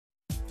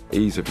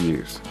Ease of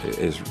use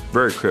is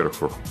very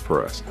critical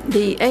for us.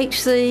 The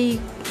HC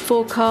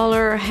Full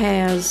Color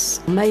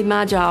has made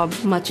my job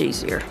much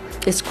easier.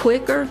 It's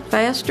quicker,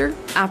 faster.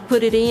 I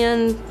put it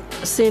in,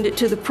 send it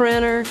to the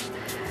printer,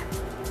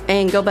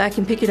 and go back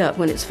and pick it up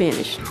when it's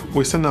finished.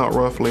 We send out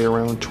roughly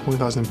around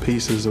 20,000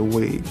 pieces a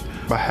week.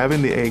 By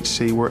having the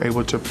HC, we're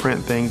able to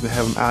print things and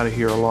have them out of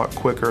here a lot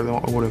quicker than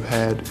what we would have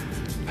had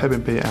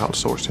having been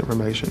outsourced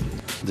information.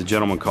 The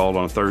gentleman called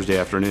on a Thursday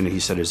afternoon and he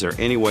said, "Is there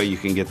any way you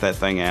can get that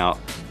thing out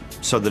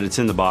so that it's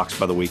in the box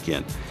by the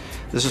weekend?"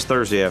 This is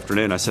Thursday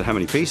afternoon. I said, "How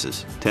many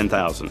pieces?"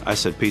 10,000. I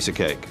said, "Piece of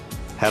cake."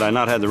 Had I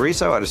not had the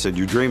RESO, I'd have said,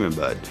 "You're dreaming,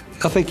 bud."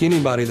 I think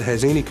anybody that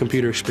has any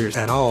computer experience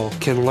at all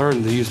can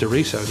learn to use the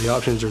RESO. The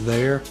options are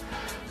there.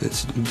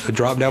 It's a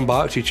drop-down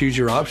box. You choose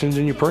your options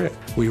and you print.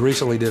 We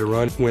recently did a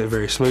run. It went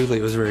very smoothly.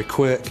 It was very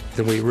quick.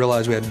 Then we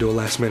realized we had to do a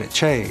last-minute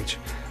change.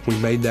 We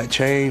made that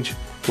change.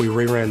 We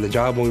reran the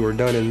job when we were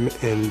done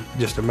in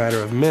just a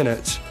matter of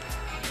minutes.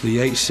 The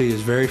HC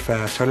is very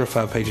fast,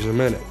 105 pages a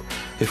minute.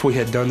 If we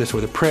had done this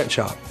with a print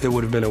shop, it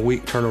would have been a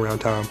week turnaround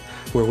time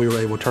where we were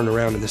able to turn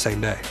around in the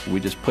same day.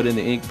 We just put in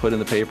the ink, put in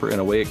the paper, and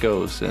away it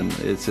goes, and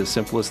it's as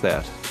simple as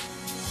that.